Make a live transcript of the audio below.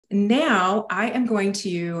Now I am going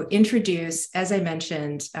to introduce, as I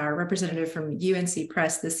mentioned, our representative from UNC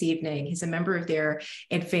Press this evening. He's a member of their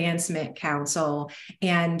Advancement Council,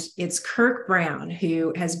 and it's Kirk Brown,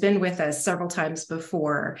 who has been with us several times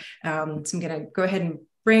before. So I'm going to go ahead and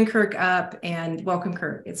bring Kirk up and welcome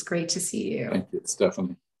Kirk. It's great to see you. Thank you,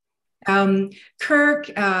 Stephanie.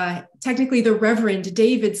 Kirk, technically the Reverend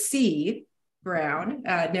David C. Brown,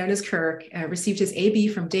 known as Kirk, received his AB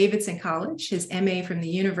from Davidson College, his MA from the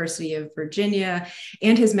University of Virginia,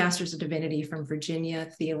 and his Master's of Divinity from Virginia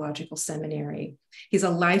Theological Seminary. He's a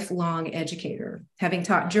lifelong educator, having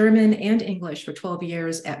taught German and English for 12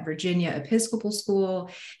 years at Virginia Episcopal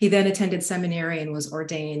School. He then attended seminary and was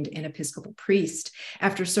ordained an Episcopal priest.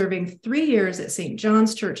 After serving 3 years at St.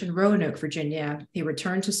 John's Church in Roanoke, Virginia, he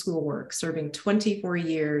returned to schoolwork, serving 24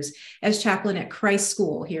 years as chaplain at Christ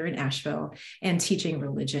School here in Asheville and teaching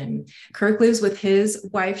religion. Kirk lives with his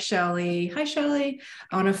wife, Shelley, hi Shelley,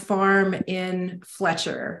 on a farm in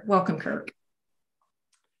Fletcher. Welcome, Kirk.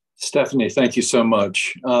 Stephanie, thank you so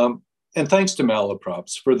much. And thanks to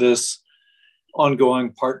Malaprops for this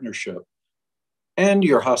ongoing partnership and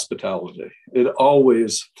your hospitality. It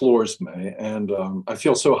always floors me, and I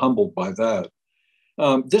feel so humbled by that.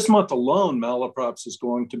 This month alone, Malaprops is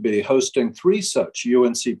going to be hosting 3 such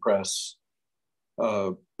UNC Press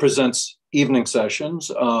presents evening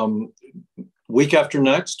sessions. Week after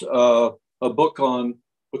next, a book on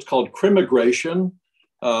what's called Crimmigration.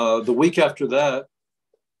 The week after that,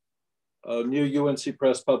 a new UNC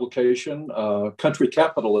Press publication, Country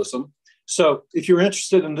Capitalism. So if you're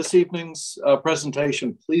interested in this evening's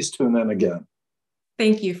presentation, please tune in again.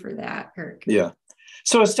 Thank you for that, Kirk. Yeah.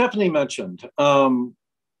 So as Stephanie mentioned, I'm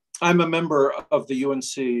a member of the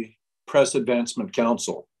UNC Press Advancement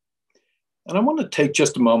Council. And I want to take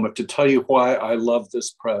just a moment to tell you why I love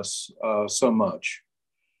this press so much.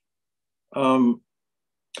 I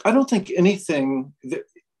don't think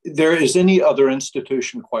there is any other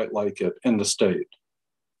institution quite like it in the state.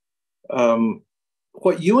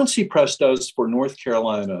 What UNC Press does for North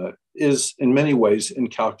Carolina is in many ways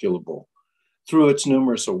incalculable. Through its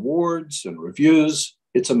numerous awards and reviews,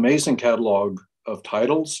 its amazing catalog of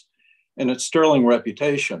titles, and its sterling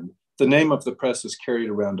reputation, the name of the press is carried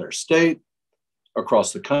around our state,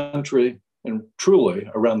 across the country, and truly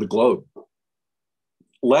around the globe.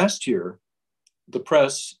 Last year, the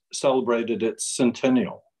press celebrated its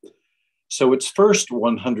centennial. So its first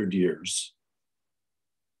 100 years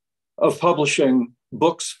of publishing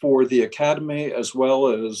books for the Academy as well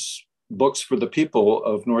as books for the people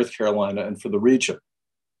of North Carolina and for the region.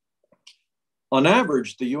 On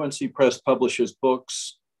average, the UNC Press publishes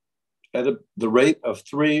books at the rate of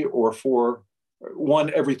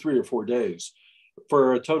 1 every 3 or 4 days,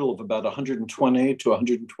 for a total of about 120 to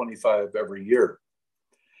 125 every year.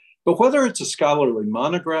 But whether it's a scholarly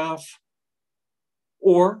monograph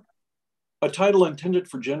or a title intended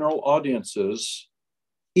for general audiences,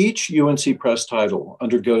 each UNC Press title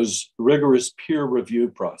undergoes rigorous peer review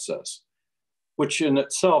process, which in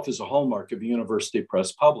itself is a hallmark of university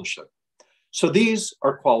press publishing. So these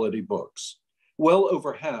are quality books. Well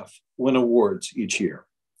over half win awards each year.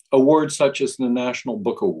 Awards such as the National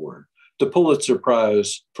Book Award, the Pulitzer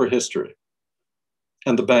Prize for History,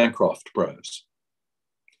 and the Bancroft Prize.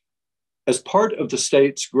 As part of the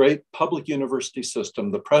state's great public university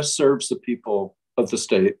system, the press serves the people of the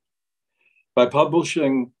state by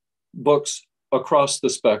publishing books across the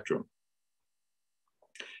spectrum.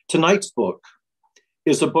 Tonight's book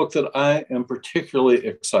is a book that I am particularly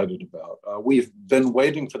excited about. We've been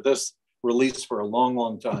waiting for this release for a long,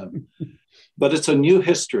 long time, but it's a new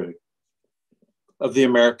history of the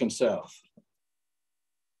American South.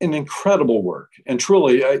 An incredible work. And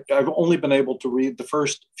truly, I've only been able to read the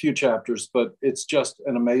first few chapters, but it's just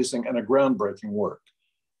an amazing and a groundbreaking work.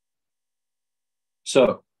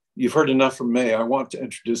 So you've heard enough from me. I want to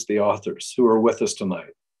introduce the authors who are with us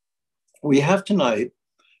tonight. We have tonight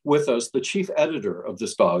with us the chief editor of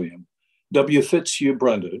this volume, W. Fitzhugh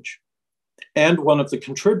Brundage, and one of the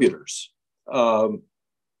contributors to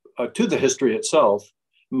the history itself,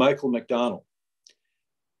 Michael McDonnell.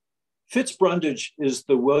 Fitz Brundage is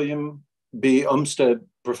the William B. Umstead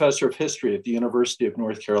Professor of History at the University of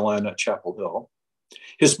North Carolina at Chapel Hill.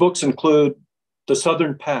 His books include The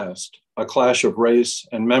Southern Past, A Clash of Race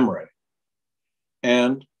and Memory,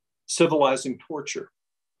 and Civilizing Torture,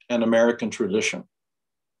 An American Tradition.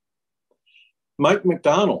 Mike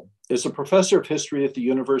McDonnell is a professor of history at the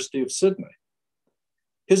University of Sydney.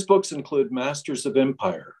 His books include Masters of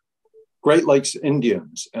Empire, Great Lakes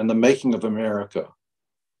Indians and the Making of America,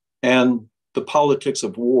 and The Politics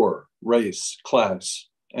of War, Race, Class,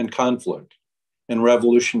 and Conflict in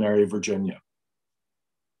Revolutionary Virginia.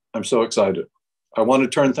 I'm so excited. I want to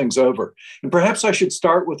turn things over. And perhaps I should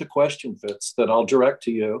start with a question, Fitz, that I'll direct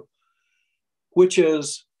to you, which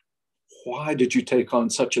is, why did you take on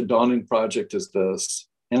such a daunting project as this?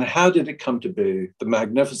 And how did it come to be the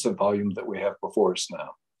magnificent volume that we have before us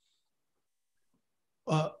now?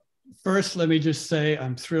 First, let me just say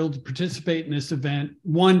I'm thrilled to participate in this event.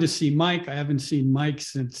 One, to see Mike. I haven't seen Mike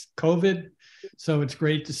since COVID, so it's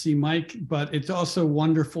great to see Mike, but it's also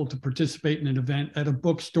wonderful to participate in an event at a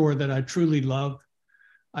bookstore that I truly love.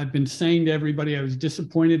 I've been saying to everybody I was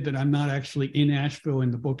disappointed that I'm not actually in Asheville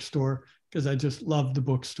in the bookstore because I just love the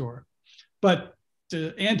bookstore. But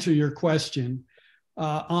to answer your question,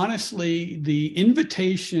 honestly, the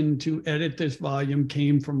invitation to edit this volume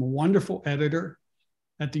came from a wonderful editor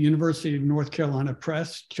at the University of North Carolina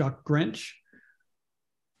Press, Chuck Grinch,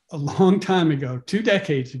 a long time ago, 2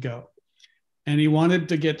 decades ago. And he wanted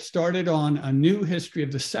to get started on a new history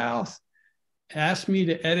of the South, asked me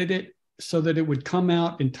to edit it so that it would come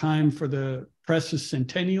out in time for the press's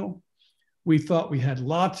centennial. We thought we had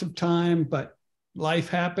lots of time, but life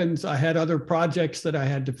happens. I had other projects that I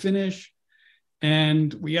had to finish.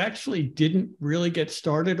 And we actually didn't really get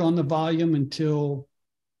started on the volume until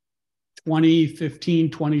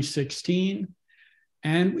 2015, 2016.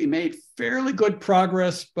 And we made fairly good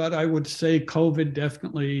progress, but I would say COVID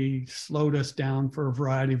definitely slowed us down for a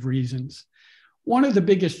variety of reasons. One of the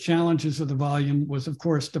biggest challenges of the volume was, of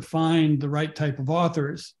course, to find the right type of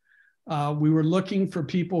authors. We were looking for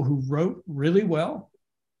people who wrote really well,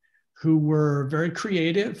 who were very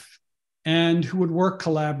creative, and who would work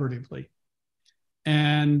collaboratively.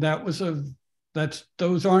 And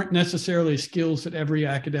those aren't necessarily skills that every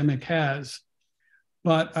academic has.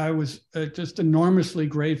 But I was just enormously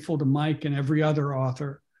grateful to Mike and every other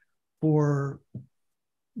author for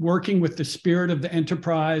working with the spirit of the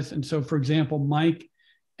enterprise. And so, for example, Mike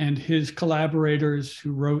and his collaborators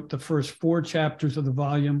who wrote the first 4 chapters of the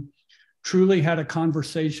volume truly had a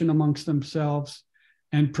conversation amongst themselves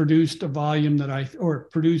and produced a volume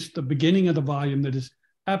produced the beginning of the volume that is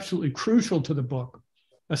absolutely crucial to the book,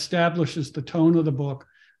 establishes the tone of the book.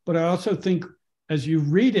 But I also think as you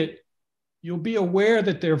read it, you'll be aware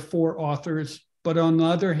that there are 4 authors, but on the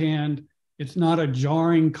other hand, it's not a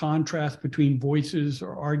jarring contrast between voices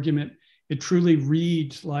or argument. It truly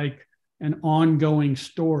reads like an ongoing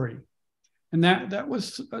story. And that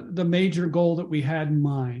was the major goal that we had in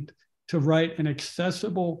mind, to write an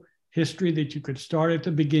accessible history that you could start at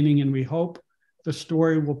the beginning, and we hope the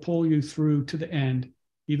story will pull you through to the end,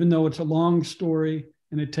 even though it's a long story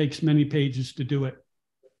and it takes many pages to do it.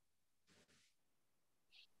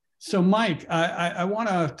 So Mike,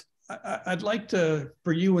 I'd like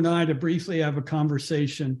for you and I to briefly have a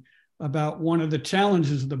conversation about one of the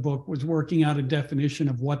challenges of the book was working out a definition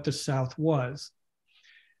of what the South was.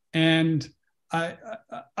 And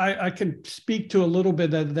I can speak to a little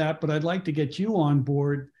bit of that, but I'd like to get you on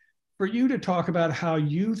board for you to talk about how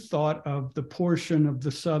you thought of the portion of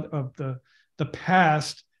the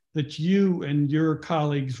past that you and your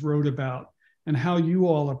colleagues wrote about, and how you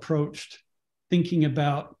all approached thinking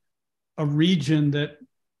about a region that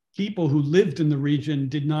people who lived in the region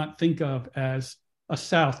did not think of as a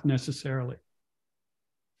South necessarily.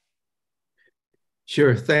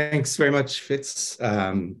 Sure. Thanks very much, Fitz,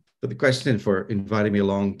 for the question and for inviting me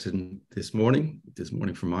along to this morning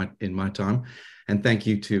in my time. And thank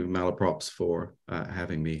you to Malaprops for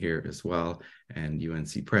having me here as well, and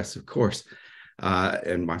UNC Press, of course.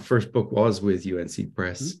 And my first book was with UNC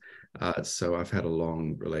Press. So I've had a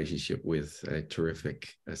long relationship with a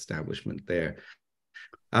terrific establishment there.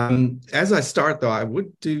 As I start, though, I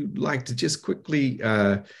would like to just quickly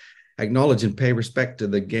acknowledge and pay respect to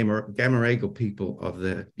the Gamaragal people of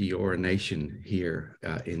the Eora Nation here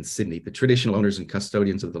in Sydney, the traditional owners and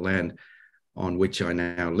custodians of the land on which I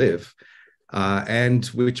now live, and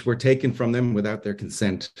which were taken from them without their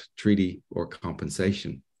consent, treaty, or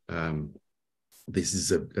compensation. This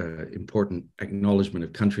is an important acknowledgement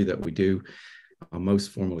of country that we do on most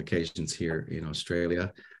formal occasions here in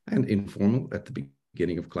Australia, and informal at the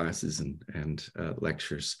beginning of classes and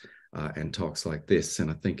lectures and talks like this. And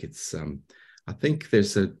I think I think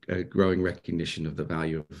there's a growing recognition of the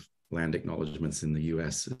value of land acknowledgements in the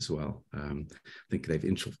US as well. I think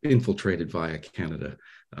they've infiltrated via Canada,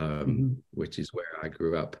 which is where I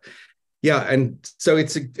grew up. Yeah, and so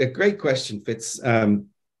it's a great question, Fitz.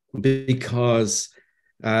 Because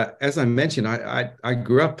as I mentioned, I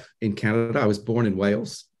grew up in Canada. I was born in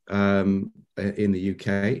Wales, in the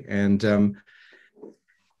UK,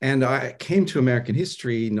 and I came to American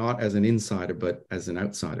history not as an insider, but as an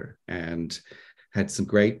outsider, and had some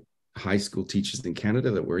great high school teachers in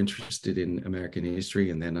Canada that were interested in American history.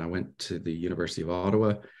 And then I went to the University of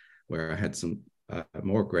Ottawa where I had some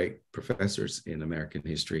more great professors in American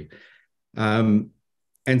history. And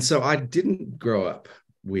so I didn't grow up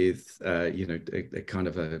with, a kind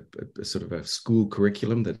of a sort of a school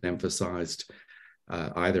curriculum that emphasized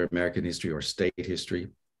either American history or state history.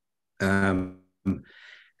 But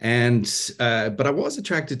I was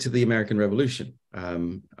attracted to the American Revolution.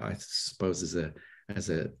 I suppose as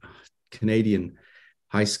a Canadian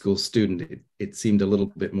high school student, it seemed a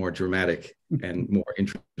little bit more dramatic and more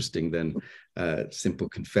interesting than simple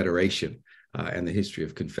Confederation and the history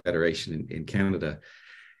of Confederation in Canada.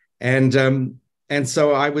 And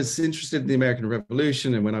so I was interested in the American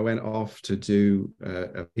Revolution. And when I went off to do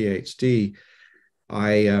a PhD,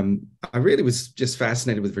 I really was just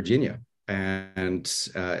fascinated with Virginia, and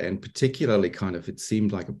particularly kind of, it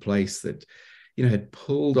seemed like a place that, had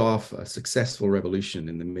pulled off a successful revolution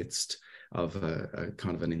in the midst of a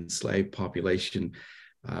kind of an enslaved population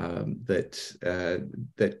that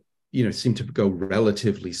seemed to go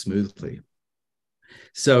relatively smoothly.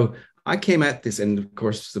 So I came at this, and of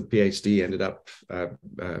course the PhD ended up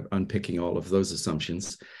unpicking all of those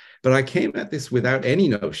assumptions. But I came at this without any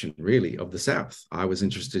notion, really, of the South. I was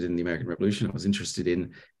interested in the American Revolution. I was interested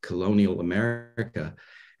in colonial America.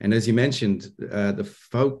 And as you mentioned, the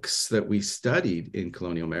folks that we studied in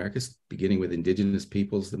colonial America, beginning with Indigenous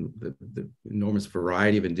peoples, the enormous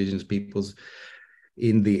variety of Indigenous peoples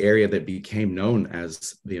in the area that became known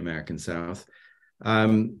as the American South,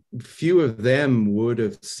 few of them would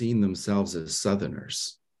have seen themselves as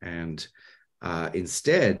Southerners. And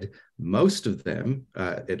instead, most of them,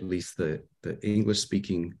 at least the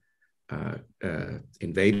English-speaking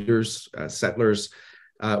invaders, settlers,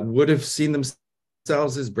 would have seen themselves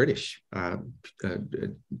as British,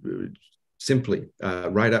 simply,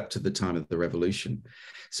 right up to the time of the Revolution.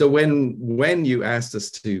 So when you asked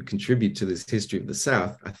us to contribute to this history of the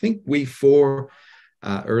South, I think we four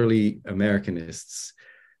early Americanists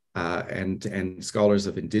and scholars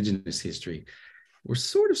of Indigenous history were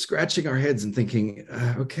sort of scratching our heads and thinking,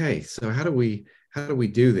 okay, so how do we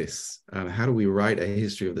do this? How do we write a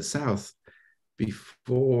history of the South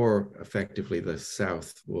before effectively the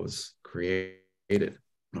South was created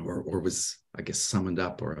or was, I guess, summoned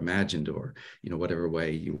up or imagined, or whatever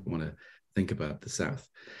way you want to think about the South.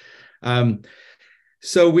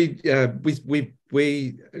 So we had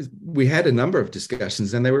a number of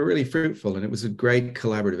discussions, and they were really fruitful, and it was a great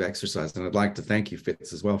collaborative exercise. And I'd like to thank you,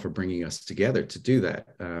 Fitz, as well, for bringing us together to do that.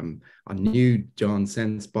 I knew John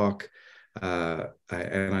Sensbach,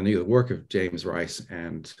 and I knew the work of James Rice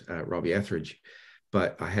and Robbie Etheridge,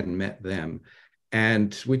 but I hadn't met them.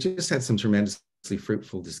 And we just had some tremendously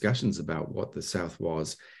fruitful discussions about what the South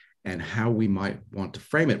was and how we might want to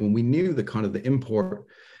frame it, when we knew the kind of the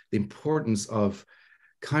importance of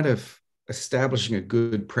kind of establishing a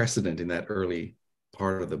good precedent in that early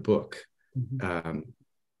part of the book,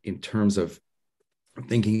 in terms of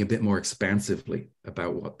thinking a bit more expansively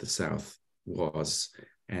about what the South was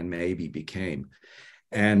and maybe became.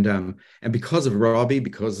 And because of Robbie,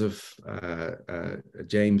 because of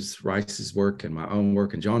James Rice's work and my own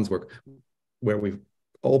work and John's work, where we've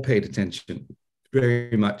all paid attention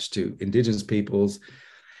very much to Indigenous peoples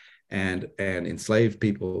and enslaved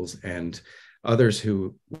peoples and others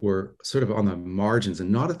who were sort of on the margins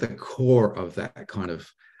and not at the core of that kind of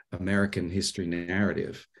American history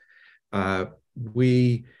narrative,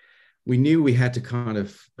 we knew we had to kind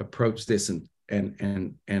of approach this and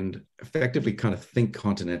effectively kind of think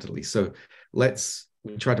continentally. So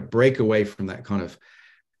we try to break away from that kind of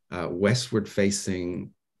westward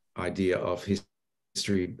facing idea of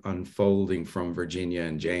history unfolding from Virginia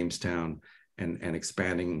and Jamestown and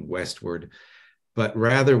expanding westward. But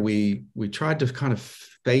rather, we tried to kind of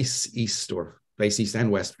face east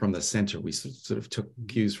and west from the center. We sort of took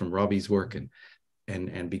cues from Robbie's work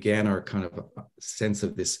and began our kind of sense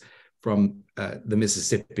of this from the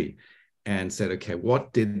Mississippi, and said, okay,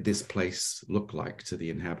 what did this place look like to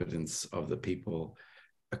the inhabitants of the people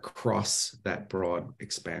across that broad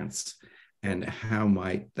expanse? And how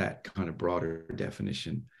might that kind of broader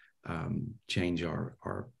definition change our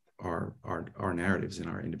narratives in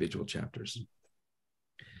our individual chapters?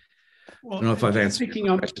 Well, I don't know if I've answered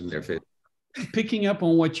your question there, Fitz. Picking up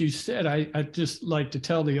on what you said, I'd just like to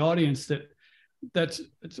tell the audience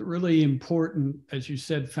it's a really important, as you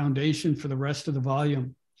said, foundation for the rest of the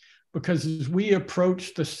volume. Because as we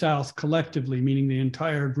approach the South collectively, meaning the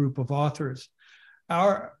entire group of authors,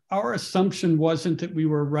 our assumption wasn't that we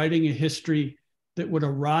were writing a history that would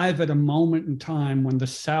arrive at a moment in time when the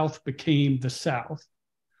South became the South,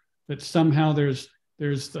 that somehow there's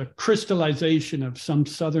the crystallization of some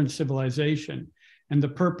Southern civilization. And the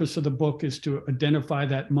purpose of the book is to identify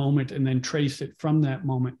that moment and then trace it from that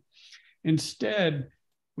moment. Instead,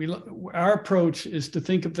 our approach is to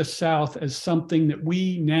think of the South as something that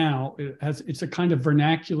we now, it's a kind of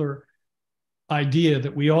vernacular idea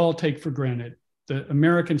that we all take for granted. The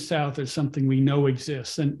American South is something we know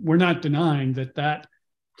exists. And we're not denying that that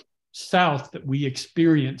South that we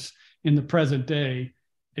experience in the present day,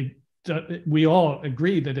 we all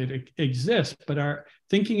agree that it exists, but our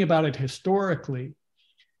thinking about it historically,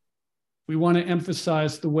 we want to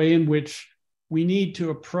emphasize the way in which we need to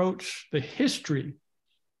approach the history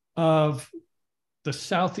of the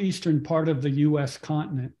southeastern part of the US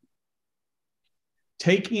continent,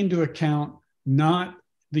 taking into account not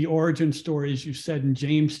the origin story, as you said, in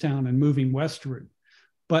Jamestown and moving westward,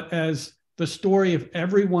 but as the story of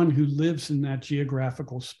everyone who lives in that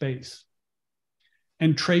geographical space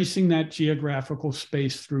and tracing that geographical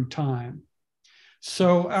space through time.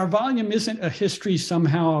 So our volume isn't a history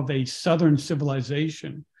somehow of a Southern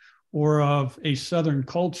civilization or of a Southern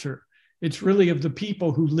culture. It's really of the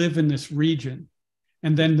people who live in this region,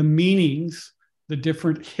 and then the meanings, the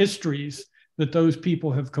different histories that those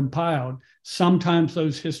people have compiled. Sometimes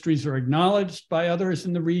those histories are acknowledged by others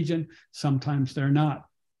in the region, sometimes they're not.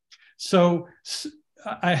 So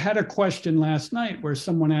I had a question last night where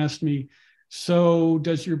someone asked me, so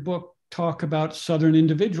does your book talk about Southern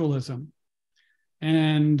individualism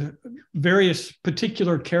and various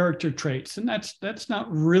particular character traits? And that's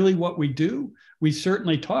not really what we do. We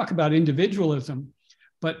certainly talk about individualism,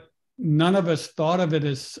 but none of us thought of it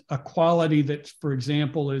as a quality that, for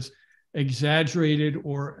example, is exaggerated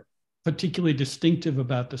or particularly distinctive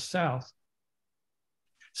about the South.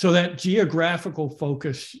 So that geographical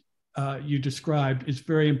focus you described is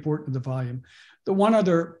very important to the volume. The one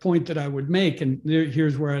other point that I would make, and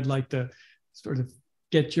here's where I'd like to sort of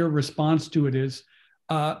get your response to it, is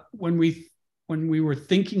when we were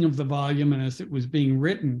thinking of the volume and as it was being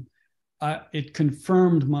written, it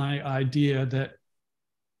confirmed my idea that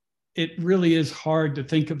it really is hard to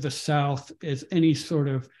think of the South as any sort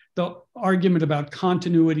of, the argument about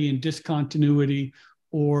continuity and discontinuity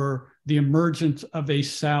or the emergence of a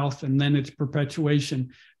South and then its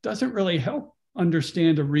perpetuation doesn't really help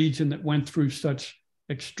understand a region that went through such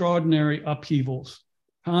extraordinary upheavals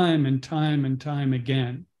time and time and time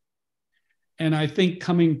again. And I think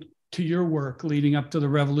coming to your work leading up to the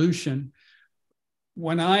revolution,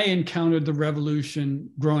 when I encountered the revolution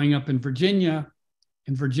growing up in Virginia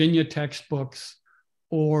textbooks,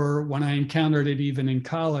 or when I encountered it even in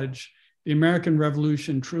college, the American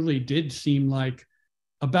Revolution truly did seem like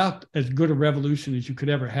about as good a revolution as you could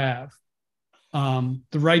ever have.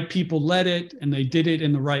 The right people led it, and they did it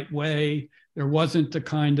in the right way. There wasn't the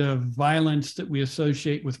kind of violence that we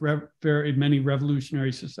associate with very many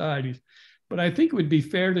revolutionary societies. But I think it would be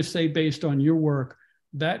fair to say, based on your work,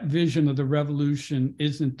 that vision of the revolution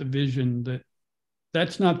isn't the vision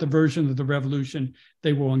that's not the version of the revolution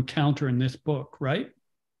they will encounter in this book, right?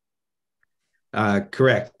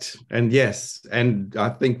 Correct. And yes, and I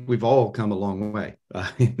think we've all come a long way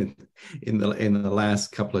in the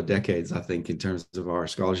last couple of decades, I think, in terms of our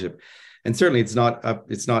scholarship. And certainly it's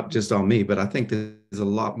not just on me, but I think there's a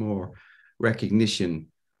lot more recognition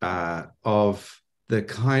of the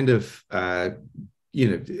kind of, the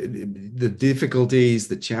difficulties,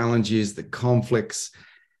 the challenges, the conflicts.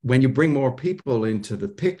 When you bring more people into the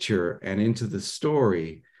picture and into the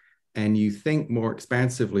story, and you think more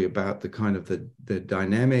expansively about the kind of the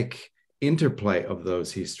dynamic interplay of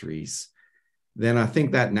those histories, then I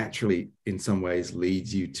think that naturally, in some ways,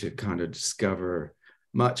 leads you to kind of discover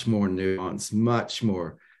much more nuance, much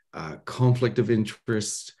more conflict of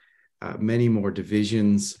interest, many more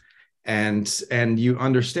divisions, and you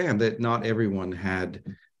understand that not everyone had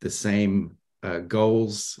the same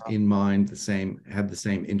goals in mind, had the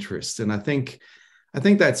same interests. And I think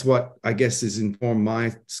that's what I guess has informed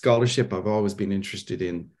my scholarship. I've always been interested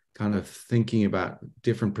in kind of thinking about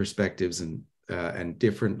different perspectives and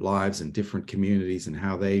different lives and different communities and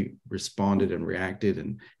how they responded and reacted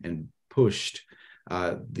and pushed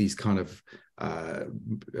these kind of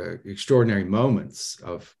extraordinary moments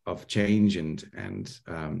of change and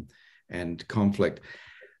conflict.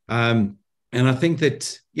 And I think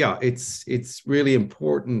that, yeah, it's really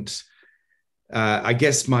important. I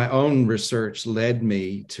guess my own research led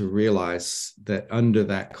me to realize that under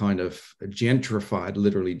that kind of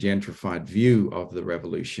literally gentrified view of the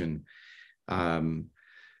revolution,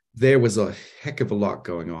 there was a heck of a lot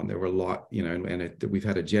going on. There were a lot, we've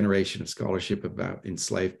had a generation of scholarship about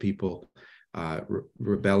enslaved people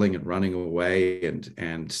rebelling and running away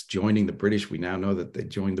and joining the British. We now know that they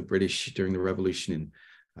joined the British during the revolution in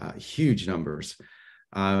huge numbers.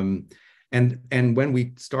 And when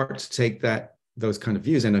we start to take those kind of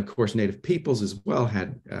views. And of course, Native peoples as well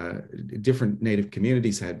had different Native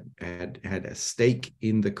communities had a stake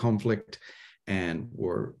in the conflict and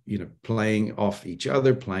were, playing off each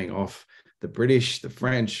other, playing off the British, the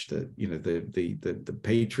French, the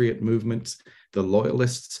Patriot movements, the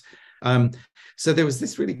Loyalists. So there was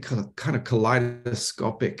this really kind of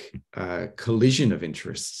kaleidoscopic collision of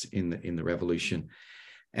interests in the revolution,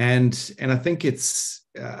 and I think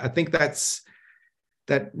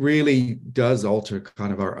that really does alter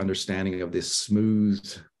kind of our understanding of this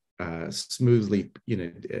smoothly,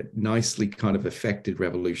 nicely kind of effected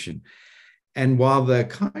revolution. And while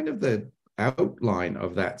the outline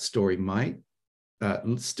of that story might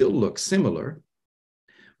still look similar,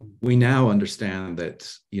 we now understand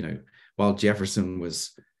that, while Jefferson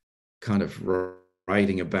was kind of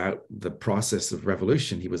writing about the process of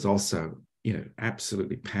revolution, he was also,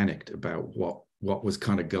 absolutely panicked about what was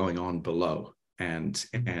kind of going on below, and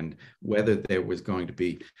whether there was going to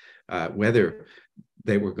be, whether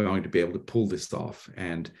they were going to be able to pull this off,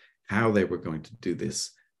 and how they were going to do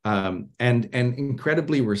this, and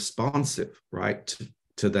incredibly responsive, right,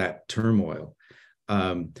 to that turmoil.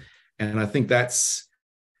 And I think that's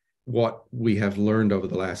what we have learned over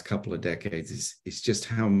the last couple of decades is just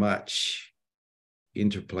how much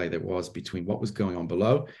interplay there was between what was going on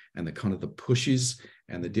below and the kind of the pushes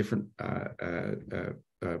and the different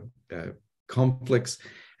conflicts,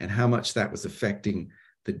 and how much that was affecting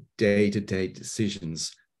the day-to-day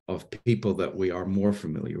decisions of people that we are more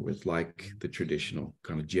familiar with, like the traditional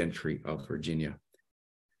kind of gentry of Virginia.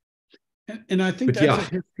 And I think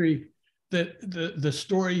that's a history that the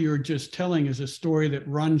story you're just telling is a story that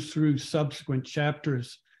runs through subsequent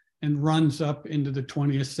chapters and runs up into the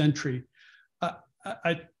 20th century.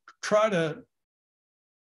 I try to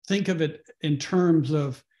think of it in terms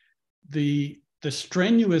of the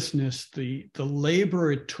strenuousness, the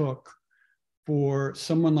labor it took for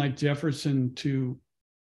someone like Jefferson to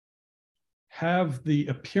have the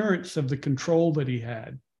appearance of the control that he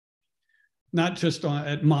had, not just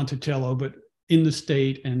at Monticello, but in the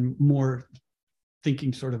state, and more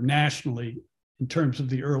thinking sort of nationally in terms of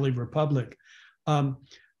the early republic.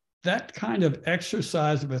 That kind of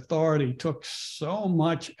exercise of authority took so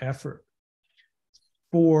much effort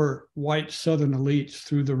for white Southern elites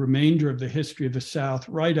through the remainder of the history of the South,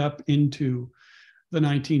 right up into the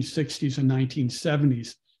 1960s and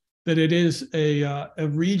 1970s, that it is a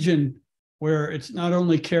region where it's not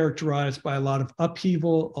only characterized by a lot of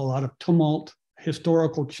upheaval, a lot of tumult,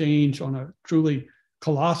 historical change on a truly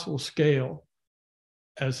colossal scale,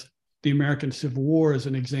 as the American Civil War is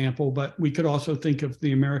an example, but we could also think of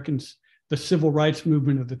the civil rights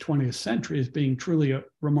movement of the 20th century as being truly a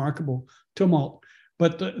remarkable tumult.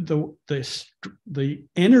 But the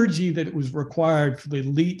energy that was required for the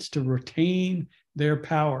elites to retain their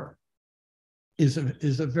power is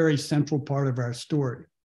a very central part of our story.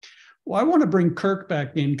 Well, I want to bring Kirk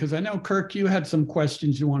back in, because I know, Kirk, you had some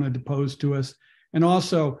questions you wanted to pose to us. And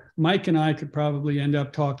also, Mike and I could probably end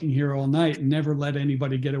up talking here all night and never let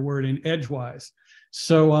anybody get a word in edgewise.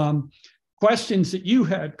 So questions that you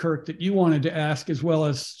had, Kirk, that you wanted to ask, as well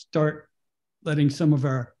as start letting some of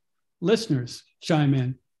our listeners chime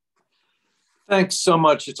in. Thanks so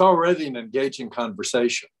much. It's already an engaging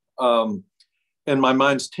conversation. And my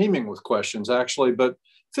mind's teeming with questions, actually. But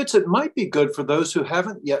Fitz, it might be good for those who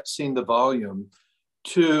haven't yet seen the volume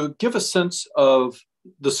to give a sense of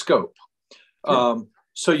the scope. Sure.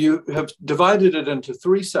 So you have divided it into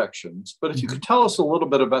 3 sections, but if you could tell us a little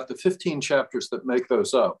bit about the 15 chapters that make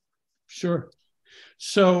those up. Sure.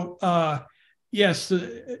 So yes,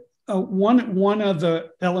 one of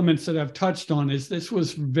the elements that I've touched on is this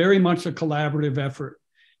was very much a collaborative effort.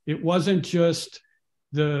 It wasn't just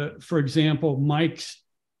for example, Mike's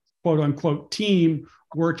quote unquote team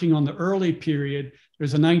working on the early period.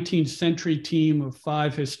 There's a 19th century team of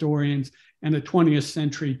 5 historians and a 20th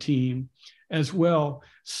century team as well.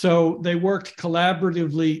 So they worked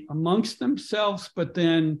collaboratively amongst themselves, but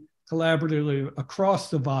then collaboratively across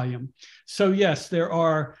the volume. So yes, there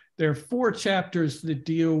are 4 chapters that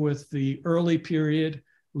deal with the early period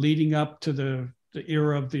leading up to the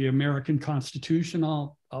era of the American Constitution.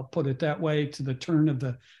 I'll put it that way, to the turn of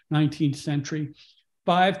the 19th century.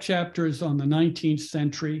 5 chapters on the 19th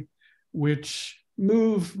century, which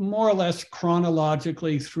move more or less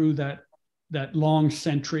chronologically through that long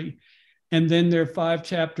century. And then there are 5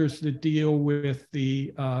 chapters that deal with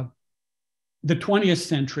the 20th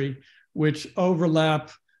century, which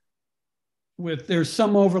overlap with, there's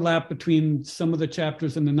some overlap between some of the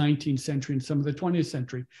chapters in the 19th century and some of the 20th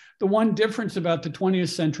century. The one difference about the 20th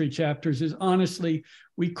century chapters is, honestly,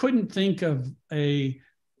 we couldn't think of a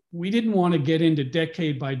we didn't want to get into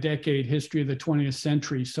decade by decade history of the 20th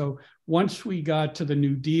century. So once we got to the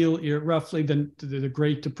New Deal era, roughly the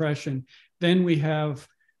Great Depression, then we have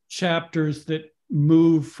chapters that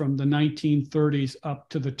move from the 1930s up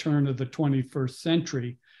to the turn of the 21st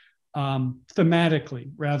century,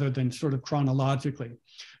 thematically rather than sort of chronologically.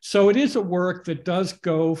 So it is a work that does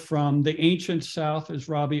go from the ancient South, as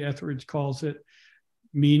Robbie Etheridge calls it,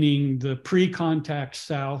 meaning the pre-contact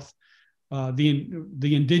South, the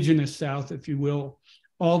indigenous South, if you will,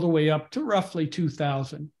 all the way up to roughly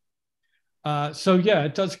 2000. So yeah,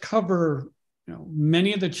 it does cover,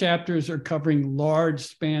 many of the chapters are covering large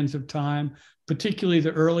spans of time, particularly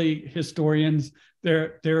the early historians.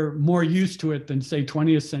 They're more used to it than, say,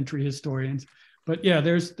 20th century historians. But yeah,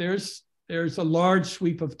 there's a large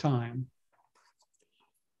sweep of time.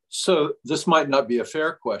 So this might not be a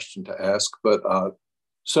fair question to ask, but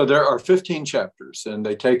so there are 15 chapters, and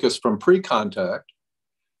they take us from pre-contact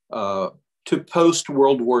to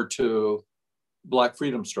post-World War II Black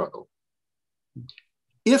freedom struggle.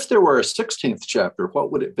 If there were a 16th chapter,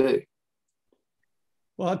 what would it be?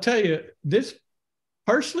 Well, I'll tell you, this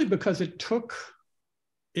partially because it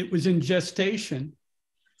was in gestation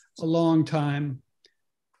a long time.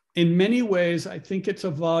 In many ways, I think it's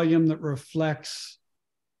a volume that reflects,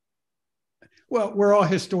 well, we're all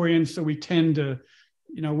historians, so we tend to,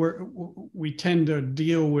 we tend to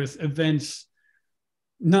deal with events,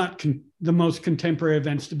 not the most contemporary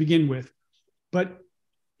events to begin with. But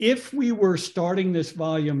if we were starting this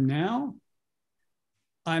volume now,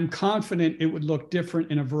 I'm confident it would look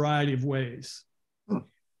different in a variety of ways.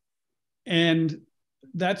 And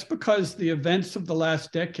that's because the events of the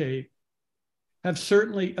last decade have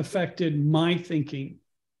certainly affected my thinking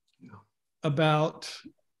about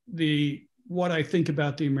what I think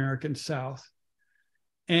about the American South.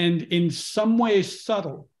 And in some ways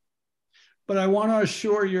subtle, but I want to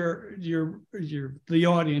assure the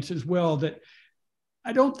audience as well that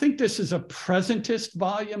I don't think this is a presentist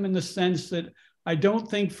volume in the sense that I don't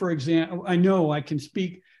think, for example, I know I can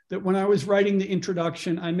speak that when I was writing the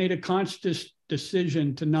introduction, I made a conscious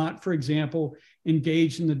decision to not, for example,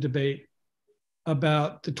 engage in the debate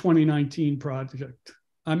about the 2019 project.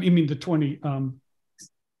 I mean, the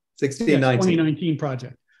 2019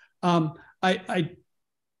 project.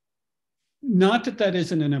 Not that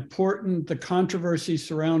isn't an important, the controversy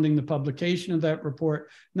surrounding the publication of that report,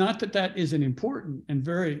 not that isn't important and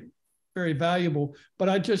very, very valuable, but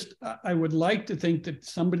I would like to think that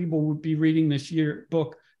somebody will be reading this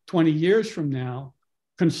book 20 years from now,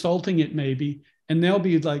 consulting it maybe, and they'll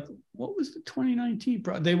be like, what was the 2019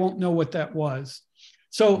 project? They won't know what that was.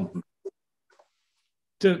 So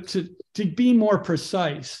to be more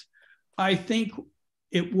precise, I think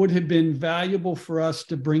it would have been valuable for us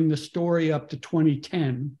to bring the story up to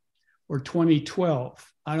 2010 or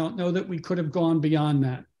 2012. I don't know that we could have gone beyond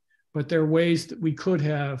that, but there are ways that we could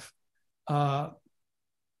have, and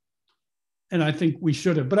I think we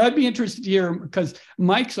should have. But I'd be interested to hear, because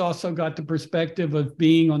Mike's also got the perspective of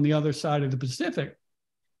being on the other side of the Pacific,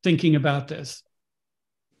 thinking about this.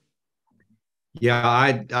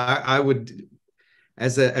 Yeah, I would,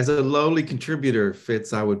 as a lowly contributor,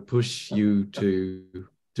 Fitz, I would push you to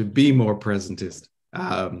be more presentist,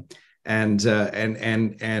 and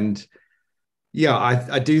yeah,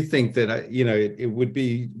 I do think that it would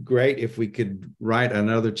be great if we could write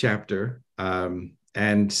another chapter, and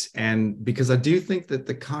because I do think that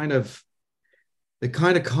the kind of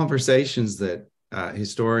conversations that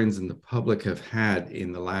historians and the public have had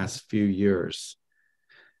in the last few years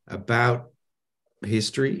about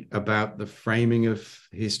history, about the framing of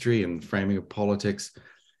history and framing of politics,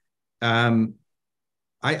 I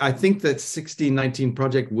think that 1619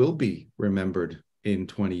 Project will be remembered in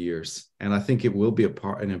 20 years. And I think it will be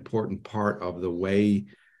an important part of the way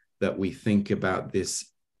that we think about this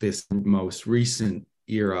most recent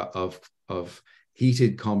era of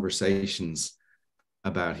heated conversations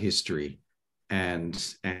about history and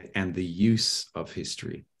the use of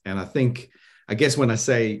history. And I guess when I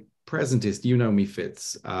say presentist, you know me,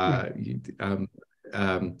 Fitz. I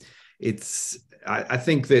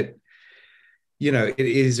think that it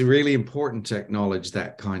is really important to acknowledge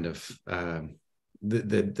that kind of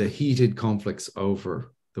the heated conflicts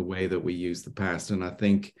over the way that we use the past. And I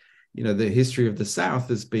think the history of the South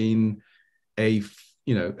has been a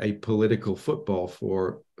political football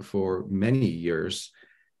for many years,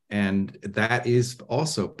 and that is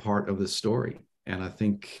also part of the story. And I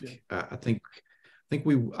think I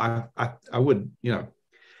would,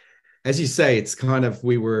 as you say, it's kind of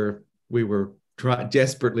we were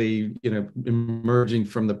desperately emerging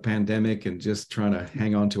from the pandemic and just trying to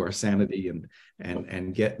hang on to our sanity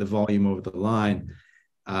and get the volume over the line.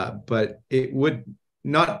 but it would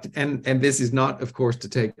not, and this is not, of course, to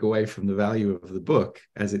take away from the value of the book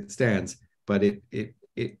as it stands, but I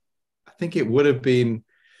think it would have been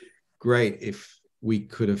great if we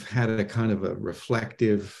could have had a kind of a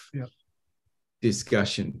reflective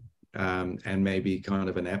discussion, and maybe kind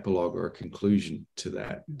of an epilogue or a conclusion to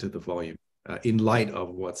the volume, in light of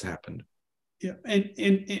what's happened. Yeah, and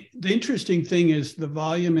the interesting thing is the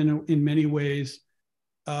volume in many ways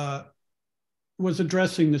was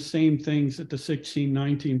addressing the same things that the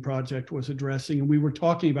 1619 project was addressing, and we were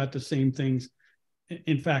talking about the same things,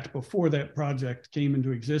 in fact, before that project came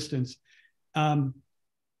into existence,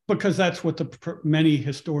 because that's what many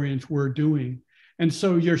historians were doing. And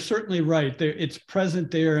so you're certainly right. It's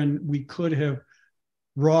present there, and we could have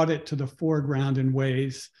brought it to the foreground in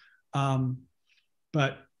ways.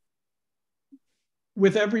 But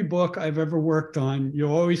with every book I've ever worked on, you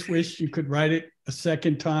always wish you could write it a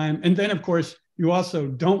second time. And then, of course, you also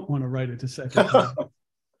don't want to write it a second time.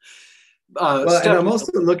 And I'm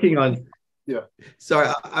also looking on... Yeah. Sorry,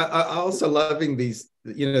 I also loving these,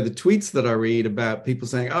 the tweets that I read about people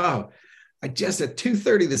saying, oh, I just at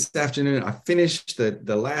 2:30 this afternoon, I finished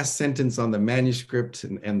the last sentence on the manuscript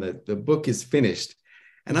and the book is finished.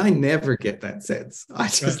 And I never get that sense. I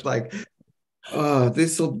just like, oh,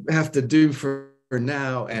 this will have to do for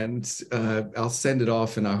now. And I'll send it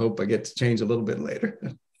off and I hope I get to change a little bit later.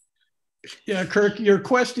 Yeah, Kirk, your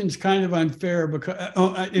question's kind of unfair because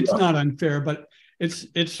it's not unfair, but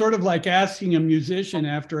it's sort of like asking a musician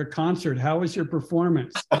after a concert, how was your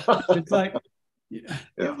performance? It's like,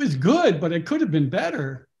 it was good, but it could have been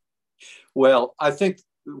better. Well, I think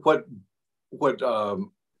what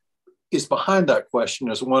is behind that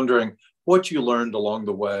question is wondering what you learned along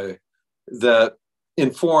the way that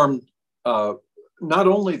informed not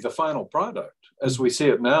only the final product as we see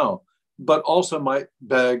it now, but also might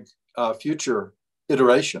beg future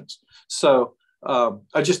iterations. So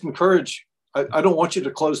I just encourage, I don't want you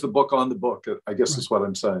to close the book on the book, I guess is what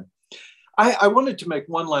I'm saying. I wanted to make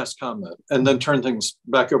one last comment and then turn things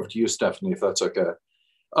back over to you, Stephanie, if that's okay.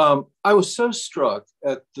 I was so struck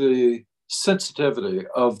at the sensitivity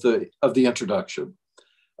of the introduction.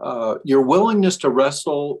 Your willingness to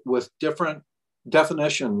wrestle with different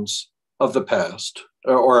definitions of the past,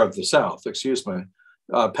 or of the South, excuse me,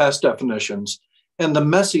 past definitions, and the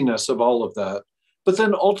messiness of all of that. But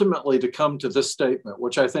then ultimately to come to this statement,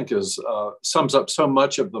 which I think sums up so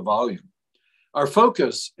much of the volume. Our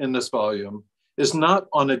focus in this volume is not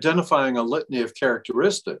on identifying a litany of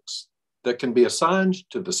characteristics that can be assigned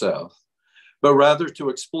to the South, but rather to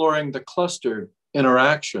exploring the clustered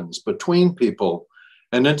interactions between people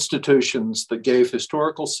and institutions that gave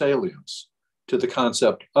historical salience to the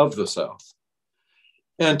concept of the South.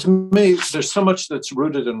 And to me, there's so much that's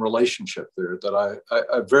rooted in relationship there that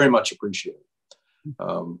I very much appreciate.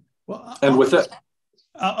 With that,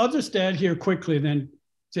 I'll just add here quickly, then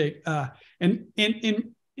say, and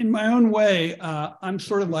in my own way, I'm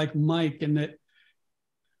sort of like Mike in that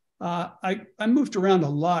I moved around a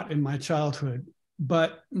lot in my childhood,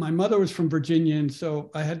 but my mother was from Virginia, and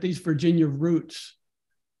so I had these Virginia roots.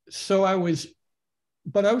 So I was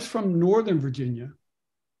from Northern Virginia,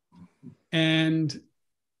 and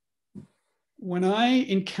when I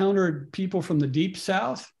encountered people from the Deep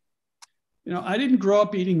South, I didn't grow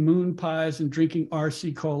up eating moon pies and drinking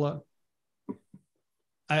RC Cola.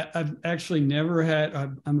 I've actually never had,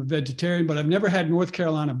 I'm a vegetarian, but I've never had North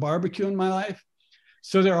Carolina barbecue in my life.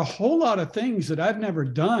 So there are a whole lot of things that I've never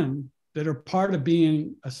done that are part of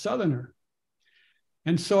being a Southerner.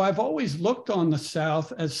 And so I've always looked on the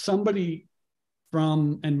South as somebody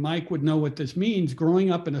from, and Mike would know what this means,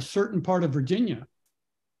 growing up in a certain part of Virginia.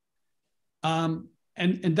 And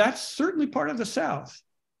that's certainly part of the South.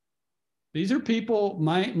 These are people,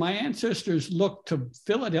 my ancestors looked to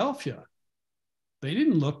Philadelphia. They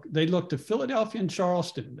looked to Philadelphia and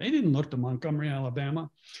Charleston. They didn't look to Montgomery, Alabama.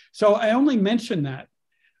 So I only mention that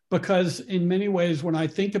because in many ways, when I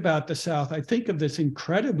think about the South, I think of this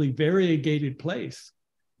incredibly variegated place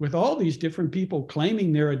with all these different people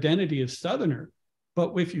claiming their identity as Southerner.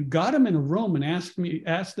 But if you got them in a room and asked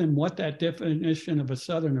them what that definition of a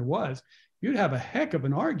Southerner was, you'd have a heck of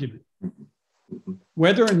an argument.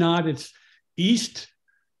 Whether or not it's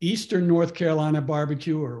Eastern North Carolina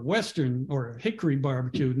barbecue or Western or Hickory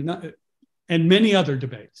barbecue, and many other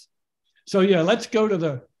debates. So yeah, let's go to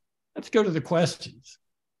the questions.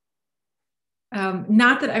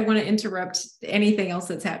 Not that I want to interrupt anything else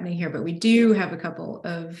that's happening here, but we do have a couple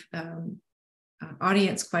of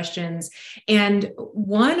audience questions. And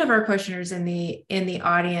one of our questioners in the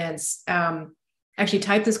audience actually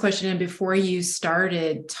typed this question in before you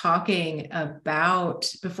started talking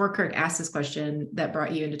about, before Kirk asked this question that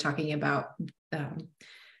brought you into talking about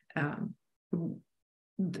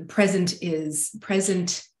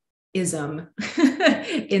presentism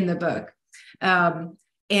in the book.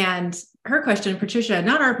 And her question, Patricia,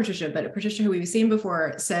 not our Patricia, but Patricia, who we've seen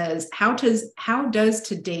before, says, how does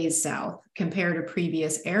today's South compare to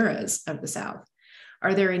previous eras of the South?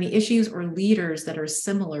 Are there any issues or leaders that are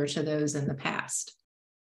similar to those in the past?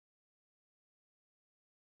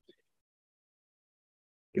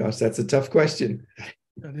 Gosh, that's a tough question.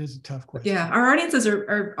 That is a tough question. Yeah, our audiences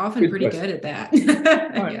are often pretty good at that.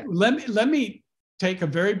 All right, let me take a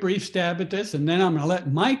very brief stab at this, and then I'm going to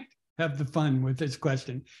let Mike have the fun with this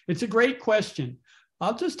question. It's a great question.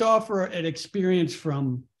 I'll just offer an experience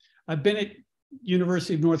from, I've been at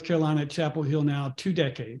University of North Carolina at Chapel Hill now 2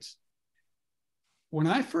 decades. When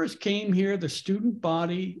I first came here, the student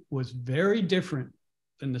body was very different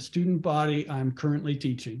than the student body I'm currently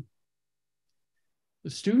teaching. The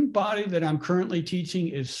student body that I'm currently teaching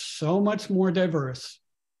is so much more diverse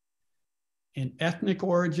in ethnic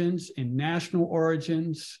origins, in national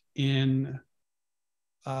origins, in,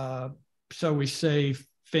 so we say,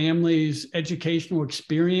 families, educational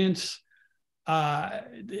experience.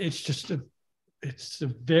 It's a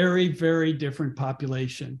very, very different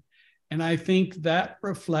population. And I think that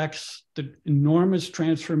reflects the enormous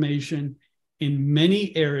transformation in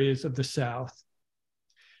many areas of the South.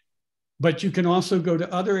 But you can also go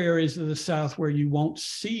to other areas of the South where you won't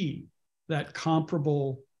see that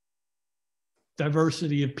comparable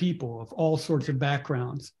diversity of people of all sorts of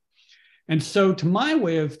backgrounds. And so to my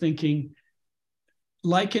way of thinking,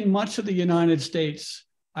 like in much of the United States,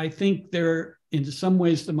 I think in some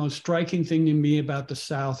ways, the most striking thing to me about the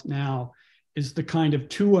South now is the kind of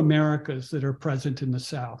 2 Americas that are present in the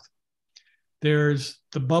South. There's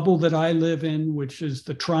the bubble that I live in, which is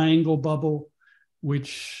the triangle bubble,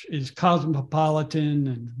 which is cosmopolitan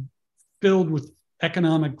and filled with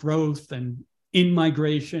economic growth and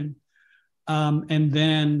in-migration. And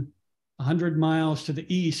then 100 miles to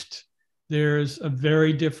the east, there's a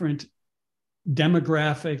very different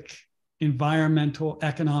demographic, environmental,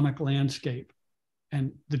 economic landscape.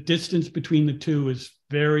 And the distance between the two is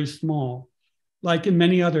very small, like in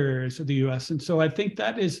many other areas of the US. And so I think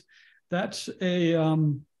that's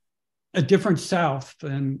a different South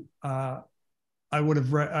than I would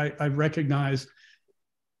have I recognize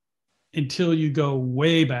until you go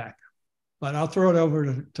way back. But I'll throw it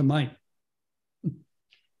over to Mike.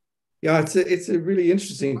 Yeah, it's a really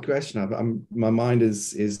interesting question. My mind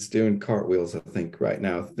is doing cartwheels, I think, right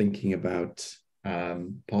now, thinking about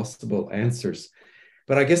possible answers.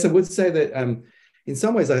 But I guess I would say that in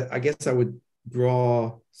some ways, I guess I would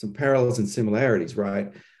draw some parallels and similarities,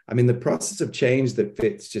 right? I mean, the process of change that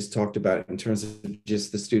Fitz just talked about in terms of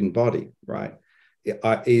just the student body, right,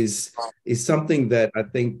 is something that I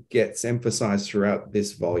think gets emphasized throughout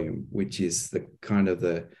this volume, which is the kind of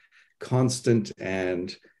the constant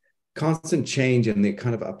change and the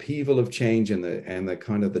kind of upheaval of change and the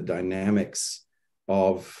kind of the dynamics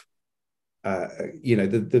of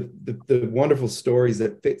the wonderful stories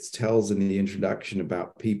that Fitz tells in the introduction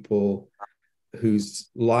about people whose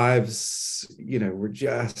lives were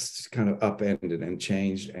just kind of upended and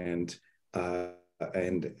changed and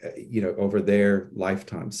over their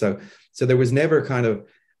lifetime. So there was never kind of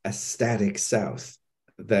a static South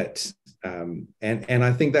that and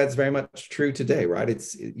I think that's very much true today, right?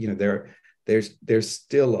 It's there's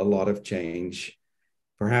still a lot of change,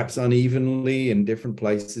 perhaps unevenly in different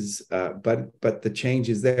places, but the change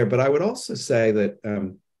is there. But I would also say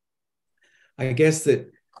that I guess that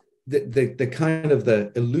the kind of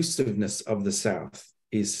the elusiveness of the South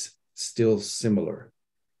is still similar,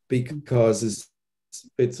 because as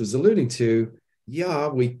Fitz was alluding to, yeah,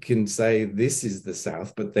 we can say this is the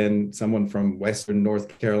South, but then someone from Western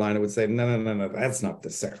North Carolina would say, no, that's not the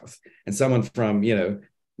South. And someone from, the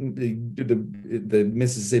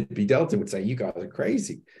Mississippi Delta would say, you guys are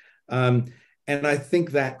crazy. And I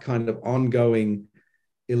think that kind of ongoing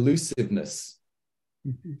elusiveness,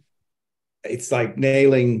 it's like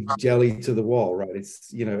nailing jelly to the wall, right?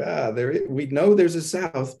 It's, we know there's a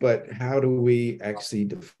South, but how do we actually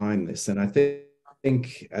define this? And I think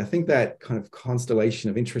that kind of constellation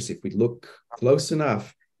of interest, if we look close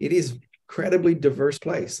enough, it is incredibly diverse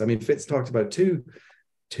place. I mean, Fitz talked about two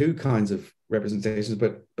kinds of representations,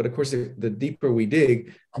 but of course, the deeper we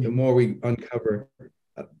dig, the more we uncover,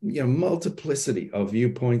 multiplicity of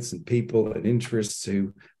viewpoints and people and interests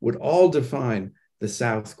who would all define the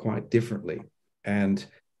South quite differently and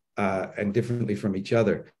differently from each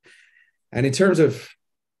other. And in terms of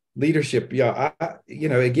leadership, yeah,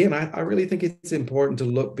 again, I really think it's important to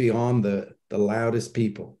look beyond the loudest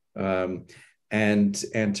people, and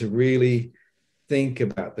to really think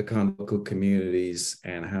about the kind of local communities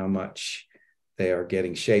and how much they are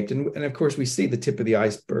getting shaped. And of course, we see the tip of the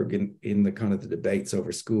iceberg in the kind of the debates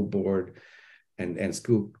over school board and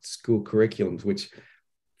school curriculums, which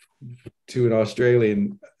to an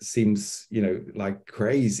Australian seems, like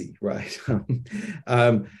crazy, right?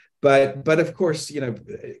 But of course,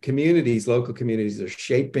 local communities are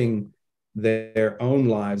shaping their own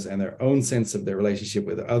lives and their own sense of their relationship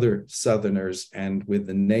with other Southerners and with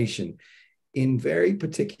the nation in very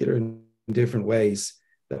particular and different ways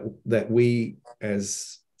that we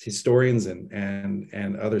as historians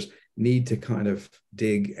and others need to kind of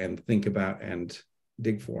dig and think about and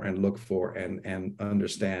dig for and look for and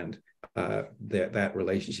understand that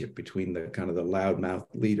relationship between the kind of the loudmouth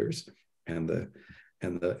leaders and the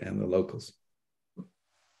locals.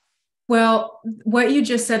 Well, what you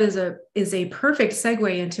just said is a perfect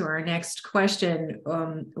segue into our next question,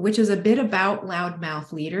 which is a bit about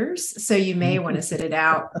loudmouth leaders. So you may want to sit it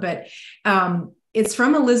out, but it's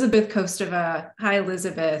from Elizabeth Kostova. Hi,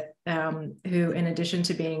 Elizabeth, who, in addition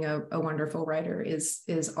to being a wonderful writer,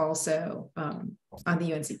 is also on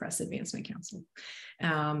the UNC Press Advancement Council.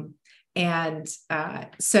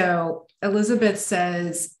 So Elizabeth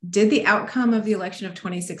says, did the outcome of the election of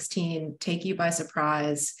 2016 take you by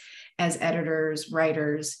surprise as editors,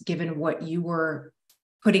 writers, given what you were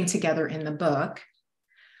putting together in the book?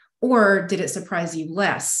 Or did it surprise you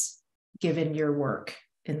less given your work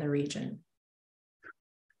in the region?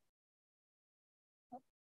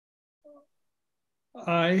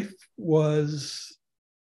 I was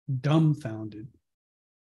dumbfounded.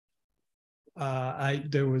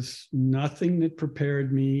 There was nothing that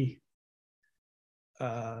prepared me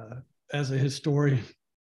as a historian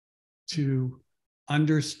to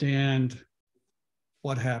understand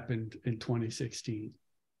what happened in 2016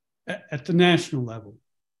 at the national level.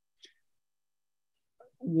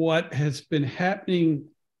 What has been happening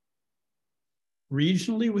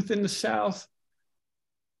regionally within the South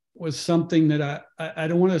was something that I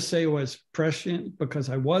don't want to say was prescient, because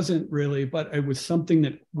I wasn't really, but it was something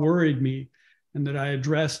that worried me and that I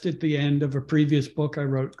addressed at the end of a previous book I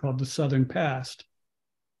wrote called The Southern Past.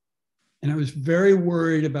 And I was very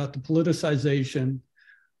worried about the politicization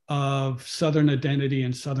of Southern identity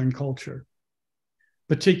and Southern culture,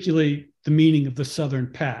 particularly the meaning of the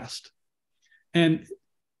Southern past. And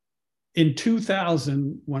in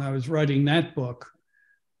 2000, when I was writing that book,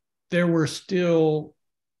 there were still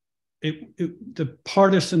the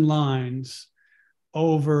partisan lines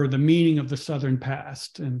over the meaning of the Southern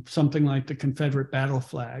past and something like the Confederate battle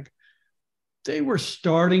flag. They were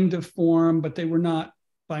starting to form, but they were not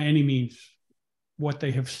by any means what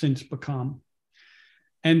they have since become.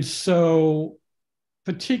 And so,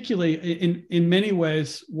 particularly in many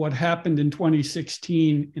ways, what happened in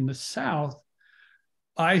 2016 in the South,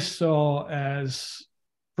 I saw as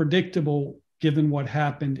predictable given what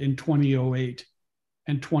happened in 2008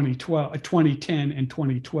 and 2010 and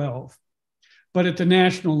 2012. But at the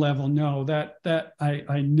national level, no, that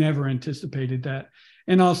I never anticipated that.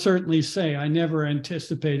 And I'll certainly say I never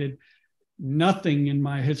anticipated, nothing in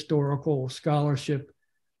my historical scholarship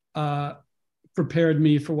prepared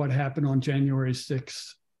me for what happened on January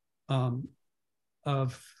 6th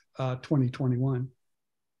of 2021.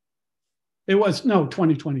 It was,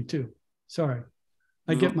 2022. Sorry.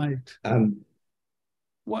 I get my,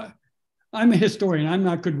 what? I'm a historian. I'm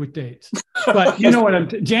not good with dates. But you know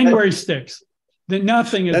what January 6th. That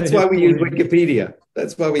nothing is. That's why we use Wikipedia.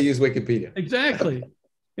 That's why we use Wikipedia. Exactly.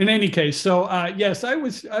 In any case, so yes, I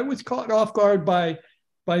was caught off guard by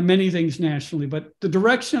many things nationally, but the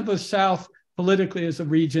direction of the South politically as a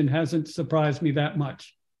region hasn't surprised me that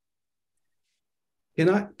much. Can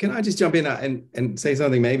I just jump in and say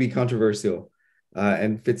something maybe controversial?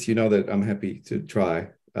 And Fitz, you know that I'm happy to try.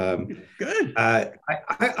 Good.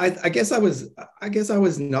 I guess I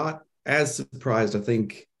was not as surprised.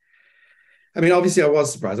 I mean, obviously I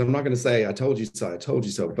was surprised. I'm not going to say I told you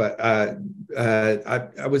so, but I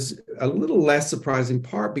was a little less surprised in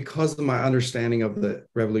part because of my understanding of the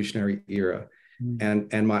revolutionary era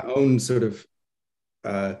and my own sort of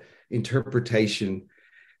interpretation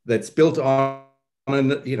that's built on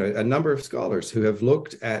a number of scholars who have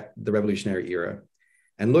looked at the revolutionary era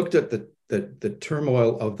and looked at the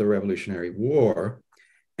turmoil of the Revolutionary War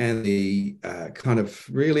and the kind of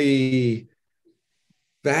really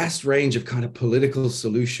vast range of kind of political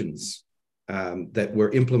solutions that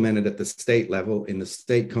were implemented at the state level in the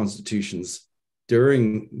state constitutions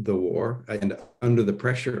during the war and under the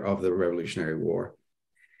pressure of the Revolutionary War.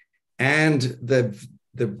 And the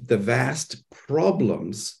the vast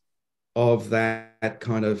problems of that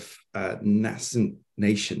kind of nascent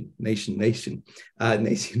nation that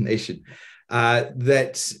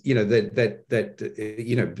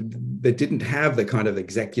didn't have the kind of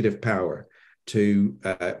executive power to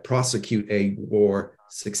prosecute a war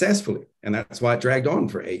successfully. And that's why it dragged on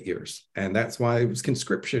for 8 years. And that's why it was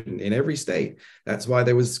conscription in every state. That's why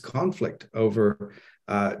there was conflict over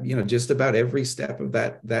just about every step of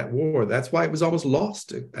that war. That's why it was almost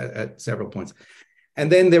lost at several points.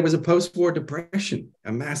 And then there was a post-war depression,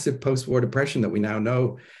 a massive post-war depression that we now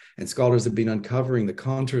know, and scholars have been uncovering the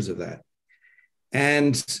contours of that.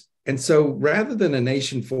 And so rather than a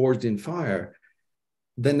nation forged in fire,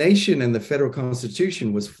 the nation and the federal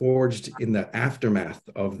constitution was forged in the aftermath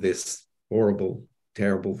of this horrible,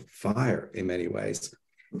 terrible fire in many ways,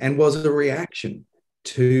 and was a reaction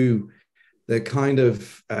to the kind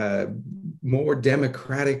of more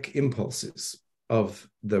democratic impulses of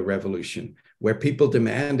the revolution, where people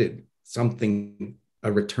demanded something,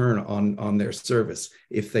 a return on their service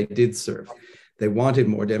if they did serve. They wanted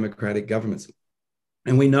more democratic governments.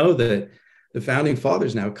 And we know that the founding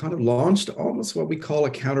fathers now kind of launched almost what we call a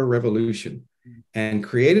counter-revolution and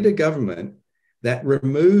created a government that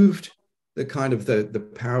removed the kind of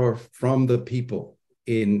the power from the people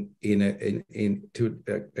to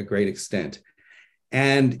a great extent.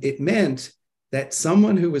 And it meant that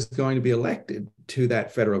someone who was going to be elected to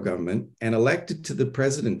that federal government and elected to the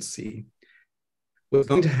presidency was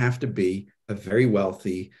going to have to be a very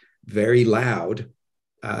wealthy, very loud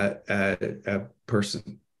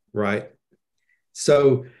person, right?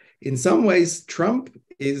 So in some ways, Trump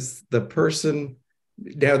is the person.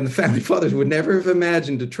 Now, the founding fathers would never have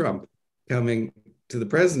imagined a Trump coming to the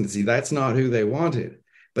presidency. That's not who they wanted.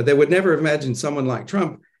 But they would never have imagined someone like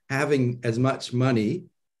Trump having as much money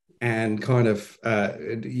and kind of,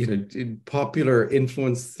 popular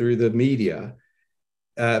influence through the media,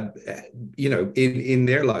 in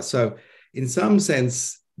their lives. So in some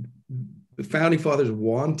sense, the founding fathers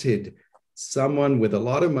wanted someone with a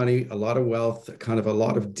lot of money, a lot of wealth, kind of a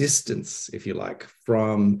lot of distance, if you like,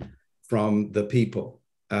 from the people.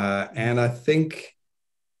 And I think,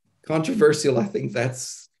 controversial, I think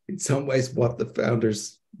that's in some ways what the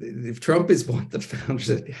founders, if Trump is what the founders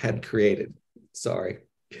had created. Sorry,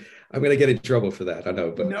 I'm going to get in trouble for that, I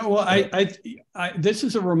know. But no, well, I this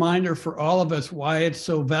is a reminder for all of us why it's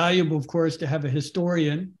so valuable, of course, to have a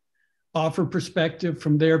historian offer perspective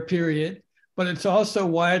from their period. But it's also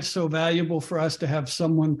why it's so valuable for us to have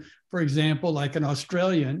someone, for example, like an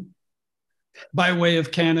Australian, by way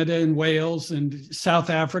of Canada and Wales and South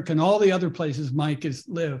Africa and all the other places Mike has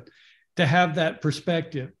lived, to have that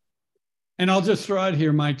perspective. And I'll just throw out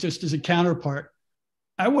here, Mike, just as a counterpart,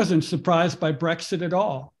 I wasn't surprised by Brexit at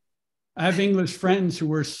all. I have English friends who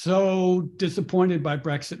were so disappointed by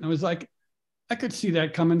Brexit. And I was like, I could see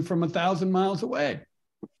that coming from 1,000 miles away,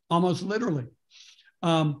 almost literally.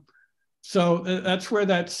 So that's where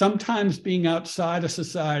that sometimes being outside a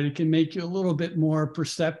society can make you a little bit more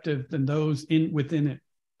perceptive than those within it.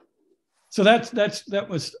 So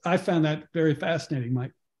I found that very fascinating,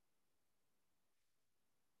 Mike.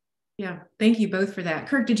 Yeah, thank you both for that.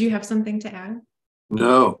 Kirk, did you have something to add?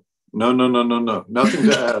 No, nothing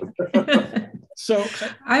to add. So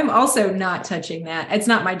I'm also not touching that. It's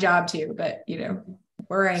not my job to, but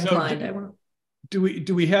where I'm inclined, I won't. Do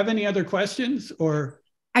we have any other questions, or?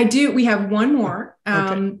 I do. We have one more,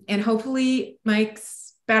 okay. And hopefully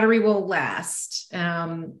Mike's battery will last. It's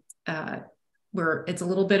a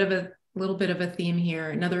little bit of a theme here.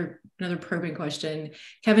 Another probing question.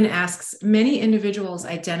 Kevin asks, many individuals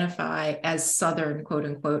identify as Southern, quote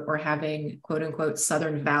unquote, or having, quote unquote,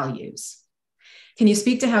 Southern values. Can you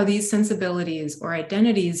speak to how these sensibilities or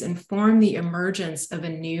identities inform the emergence of a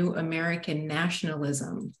new American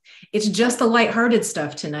nationalism? It's just the lighthearted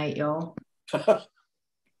stuff tonight, y'all.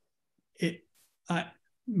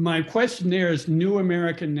 My question there is, new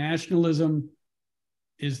American nationalism,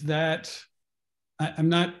 is that, I'm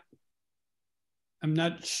not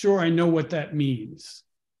sure I know what that means.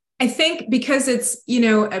 I think because it's,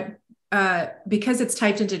 because it's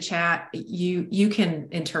typed into chat, you can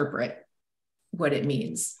interpret what it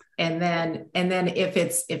means. And then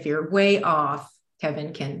if you're way off,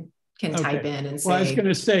 Kevin can type in and say, well, I was going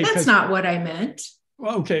to say, that's not what I meant.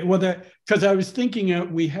 Okay, well, because I was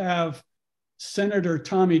thinking we have Senator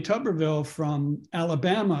Tommy Tuberville from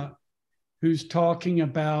Alabama, who's talking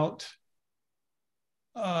about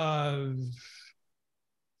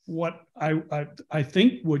what I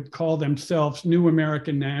think would call themselves new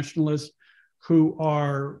American nationalists, who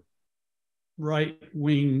are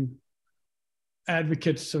right-wing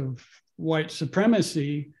advocates of white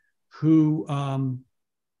supremacy, who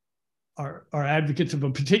advocates of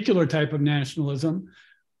a particular type of nationalism,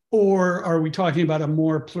 or are we talking about a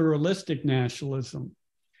more pluralistic nationalism?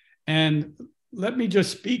 And let me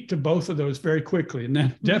just speak to both of those very quickly, and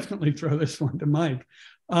then definitely throw this one to Mike.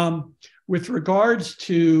 With regards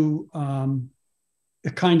to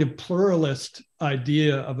a kind of pluralist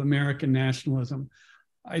idea of American nationalism,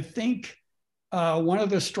 I think one of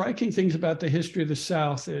the striking things about the history of the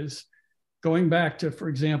South is, going back to, for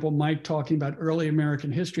example, Mike talking about early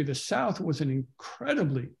American history, the South was an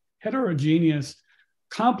incredibly heterogeneous,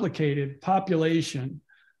 complicated population,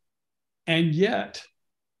 and yet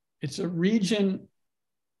it's a region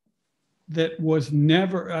that was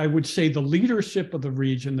never, I would say, the leadership of the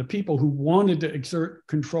region, the people who wanted to exert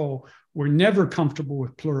control, were never comfortable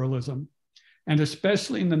with pluralism. And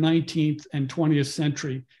especially in the 19th and 20th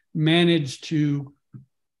century, managed to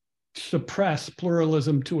suppress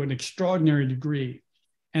pluralism to an extraordinary degree.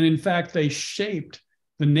 And in fact, they shaped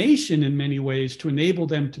the nation in many ways to enable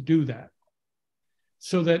them to do that.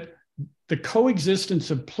 So that the coexistence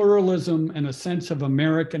of pluralism and a sense of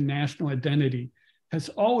American national identity has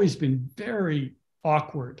always been very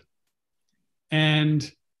awkward. And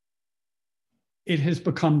it has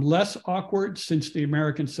become less awkward since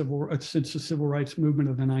the civil rights movement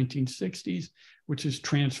of the 1960s, which has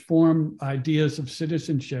transformed ideas of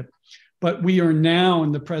citizenship. But we are now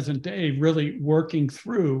in the present day really working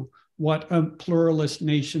through what a pluralist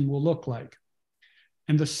nation will look like.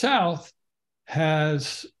 And the South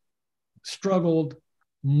has struggled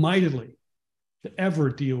mightily to ever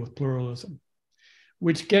deal with pluralism,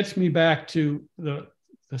 which gets me back to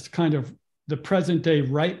this kind of the present day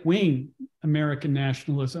right-wing American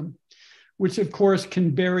nationalism, which of course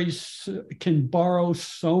can borrow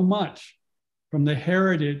so much from the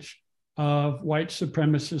heritage of white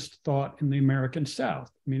supremacist thought in the American South.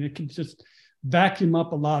 I mean, it can just vacuum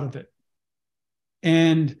up a lot of it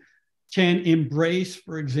and can embrace,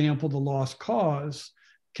 for example, the lost cause,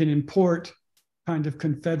 can import kind of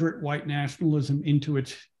Confederate white nationalism into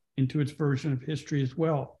its version of history as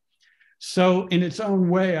well. So in its own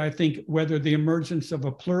way, I think whether the emergence of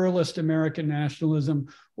a pluralist American nationalism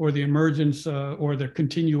or the emergence or the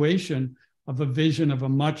continuation of a vision of a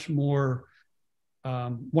much more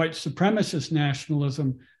white supremacist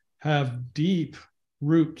nationalism have deep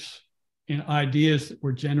roots in ideas that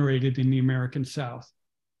were generated in the American South.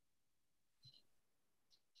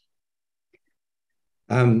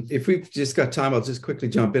 If we've just got time, I'll just quickly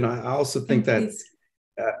jump in. I also think that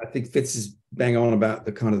I think Fitz is bang on about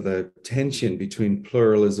the kind of the tension between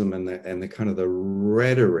pluralism and the kind of the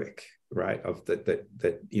rhetoric, right, of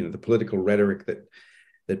that you know, the political rhetoric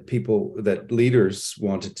that leaders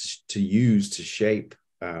wanted to use to shape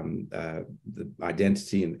the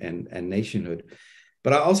identity and nationhood.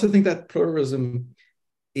 But I also think that pluralism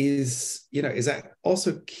is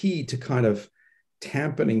also key to kind of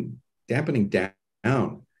dampening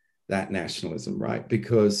down that nationalism, right?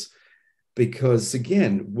 Because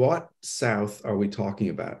again, what South are we talking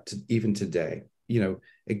about even today? You know,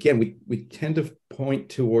 again, we tend to point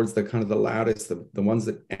towards the kind of the loudest, the ones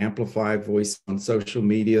that amplify voice on social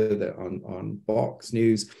media, on Fox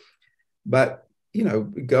News. But, you know,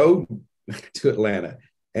 go to Atlanta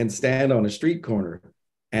and stand on a street corner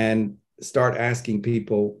and start asking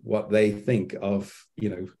people what they think of, you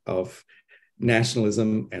know, of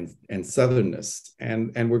nationalism and southernness,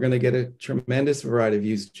 and we're going to get a tremendous variety of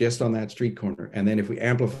views just on that street corner. And then if we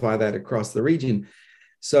amplify that across the region,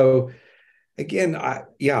 so again,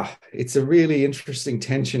 it's a really interesting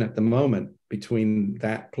tension at the moment between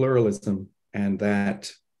that pluralism and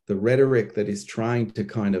that the rhetoric that is trying to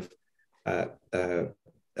kind of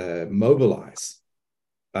mobilize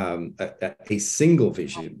a single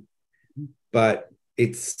vision, but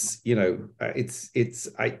it's, you know,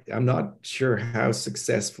 I'm not sure how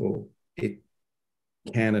successful it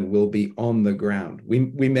can and will be on the ground. We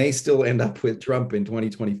may still end up with Trump in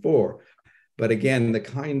 2024, but again, the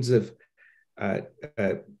kinds of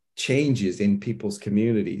changes in people's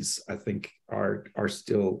communities, I think, are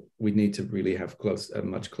still, we need to really have a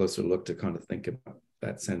much closer look to kind of think about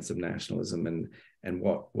that sense of nationalism and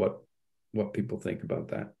what people think about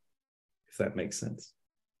that, if that makes sense.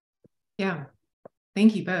 Yeah.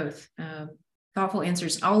 Thank you both. Thoughtful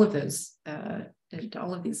answers to all of those,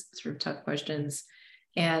 all of these sort of tough questions.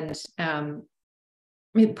 And I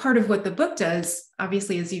mean, part of what the book does,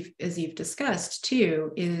 obviously, as you've discussed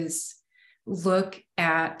too, is look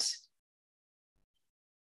at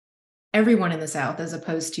everyone in the South as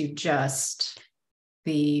opposed to just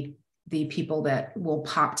the people that will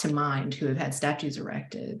pop to mind who have had statues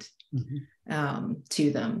erected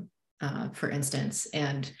to them, for instance,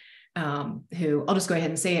 and who, I'll just go ahead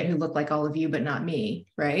and say it, who look like all of you, but not me,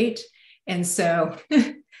 right? And so,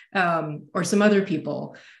 or some other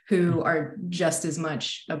people who are just as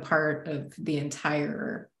much a part of the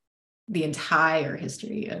entire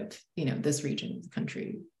history of, this region of the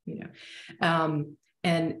country,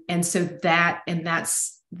 and so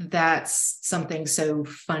that's something so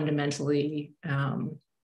fundamentally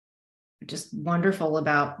just wonderful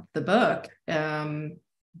about the book,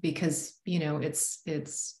 because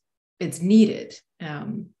it's needed.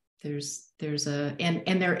 There is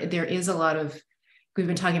a lot of, we've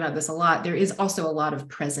been talking about this a lot. There is also a lot of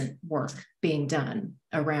present work being done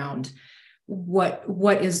around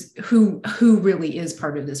who really is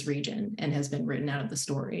part of this region and has been written out of the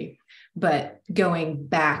story, but going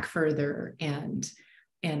back further and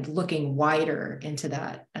looking wider into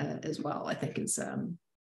that as well, I think is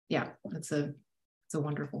it's a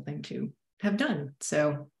wonderful thing to have done.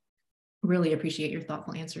 So really appreciate your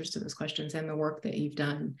thoughtful answers to those questions and the work that you've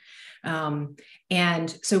done.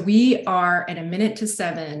 And so we are at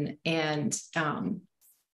 1:07, and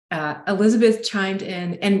Elizabeth chimed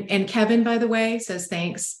in, and Kevin, by the way, says,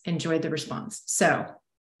 thanks, enjoyed the response. So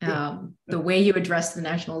the way you addressed the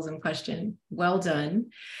nationalism question, well done.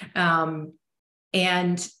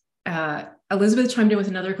 And Elizabeth chimed in with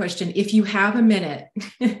another question. If you have a minute,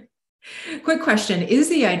 quick question, is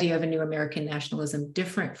the idea of a new American nationalism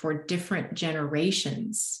different for different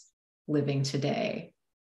generations living today?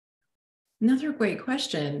 Another great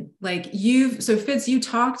question. So Fitz, you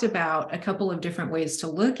talked about a couple of different ways to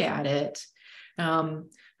look at it,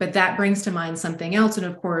 but that brings to mind something else. And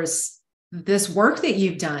of course, this work that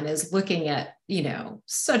you've done is looking at,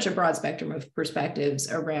 such a broad spectrum of perspectives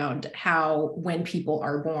around how, when people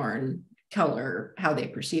are born, color, how they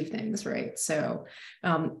perceive things, right? So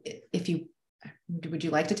would you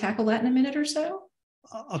like to tackle that in a minute or so?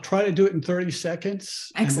 I'll try to do it in 30 seconds.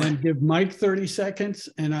 Excellent. And then give Mike 30 seconds.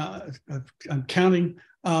 And I'm counting.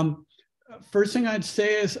 First thing I'd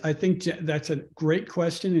say is I think that's a great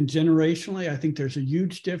question. And generationally, I think there's a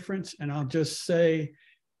huge difference. And I'll just say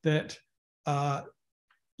that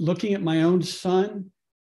looking at my own son,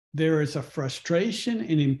 there is a frustration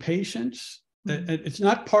and impatience. It's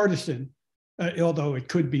not partisan, although it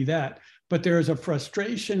could be that. But there is a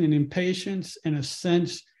frustration and impatience and a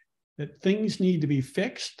sense that things need to be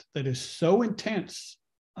fixed that is so intense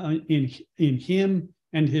in him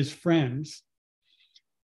and his friends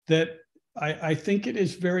that I think it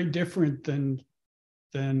is very different than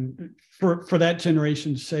for that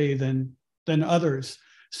generation, say, than others.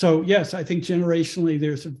 So yes, I think generationally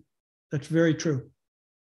that's very true.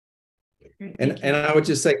 And I would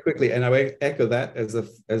just say quickly, and I would echo that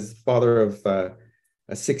as father of a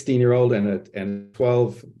 16-year-old and a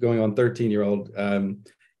 12 going on 13-year-old.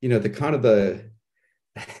 The kind of the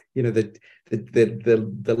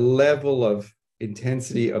level of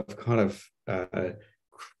intensity of kind of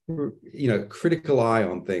critical eye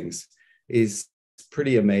on things is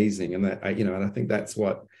pretty amazing, and that and I think that's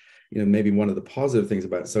what maybe one of the positive things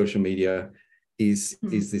about social media is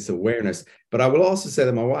this awareness. But I will also say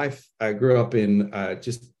that my wife grew up in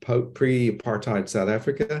just pre-apartheid South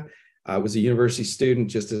Africa. I was a university student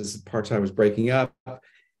just as apartheid was breaking up.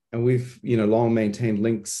 And we've, long maintained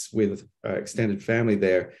links with extended family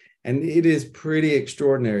there. And it is pretty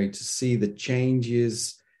extraordinary to see the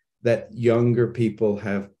changes that younger people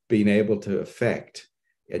have been able to affect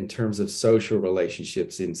in terms of social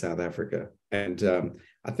relationships in South Africa. And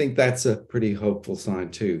I think that's a pretty hopeful sign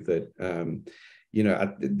too, that,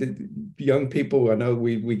 the young people, I know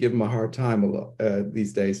we give them a hard time a lot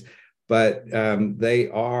these days, but they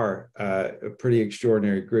are a pretty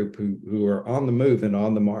extraordinary group who are on the move and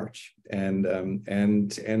on the march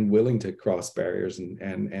and willing to cross barriers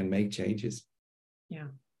and make changes. Yeah,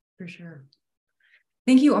 for sure.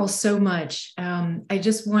 Thank you all so much. I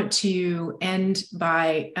just want to end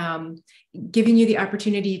by giving you the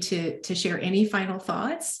opportunity to share any final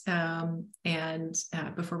thoughts and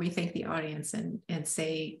before we thank the audience and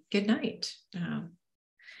say good night.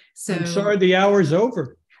 So I'm sorry the hour's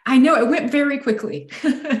over. I know it went very quickly.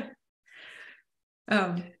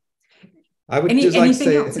 I would just like to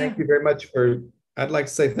say thank you very much I'd like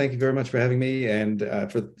to say thank you very much for having me and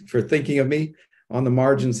for thinking of me on the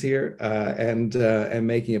margins here and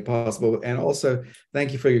making it possible. And also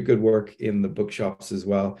thank you for your good work in the bookshops as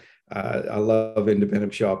well. I love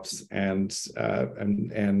independent shops and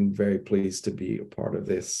very pleased to be a part of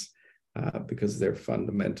this because they're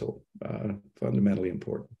fundamentally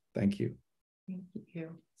important. Thank you. Thank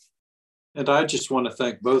you. And I just want to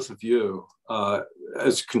thank both of you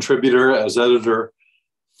as contributor, as editor,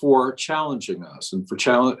 for challenging us and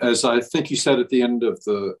as I think you said at the end of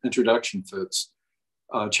the introduction, Fitz,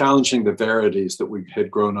 challenging the verities that we had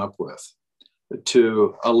grown up with.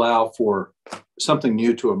 to allow for something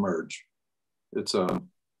new to emerge. It's a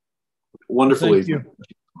wonderful evening.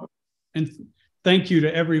 And thank you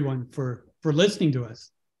to everyone for listening to us,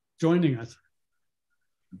 joining us.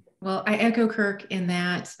 Well, I echo Kirk in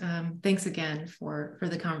that. Thanks again for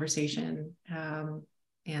the conversation and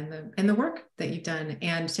the work that you've done.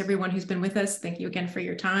 And to everyone who's been with us, thank you again for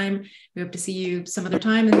your time. We hope to see you some other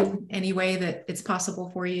time in any way that it's possible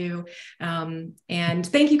for you. And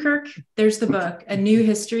thank you, Kirk. There's the book, A New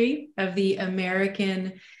History of the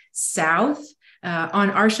American South. On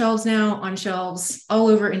our shelves now, on shelves all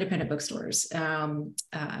over independent bookstores. So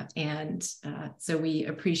we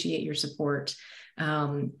appreciate your support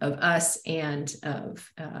of us and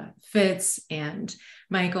of Fitz and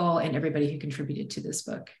Michael and everybody who contributed to this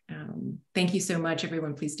book. Thank you so much,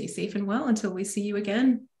 everyone. Please stay safe and well until we see you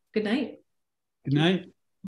again. Good night. Good night.